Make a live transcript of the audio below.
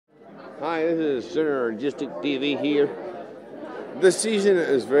Hi, this is Synergistic TV here. This season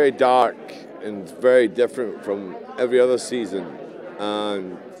is very dark and very different from every other season,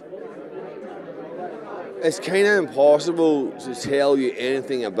 and it's kind of impossible to tell you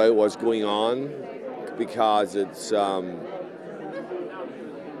anything about what's going on because it's. I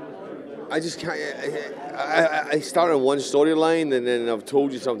just can't. I started one storyline and then I've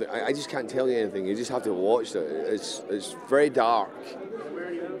told you something. I just can't tell you anything. You just have to watch it. It's very dark.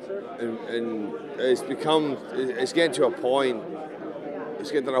 And it's getting to a point,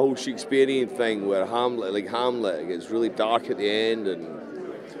 it's getting to the whole Shakespearean thing where Hamlet, it gets really dark at the end, and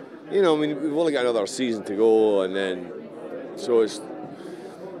we've only got another season to go, and then so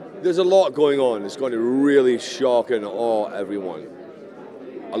there's a lot going on. It's going to really shock and awe everyone,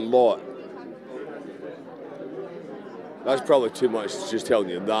 a lot. That's probably too much just telling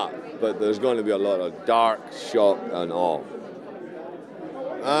you that, but there's going to be a lot of dark, shock and awe.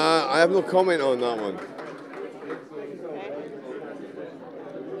 I have no comment on that one.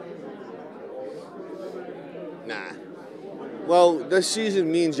 Nah. Well, this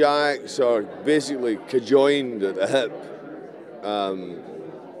season, me and Jax are basically conjoined at the hip.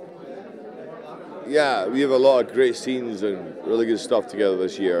 Yeah, we have a lot of great scenes and really good stuff together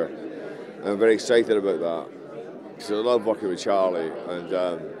this year. I'm very excited about that. So I love working with Charlie, and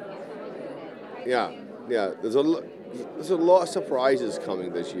yeah, there's a lot of surprises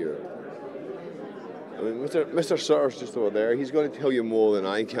coming this year. I mean, Mr. Sutter's just over there. He's going to tell you more than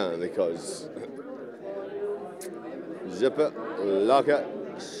I can because zip it, lock it,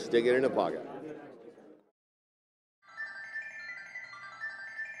 stick it in a pocket.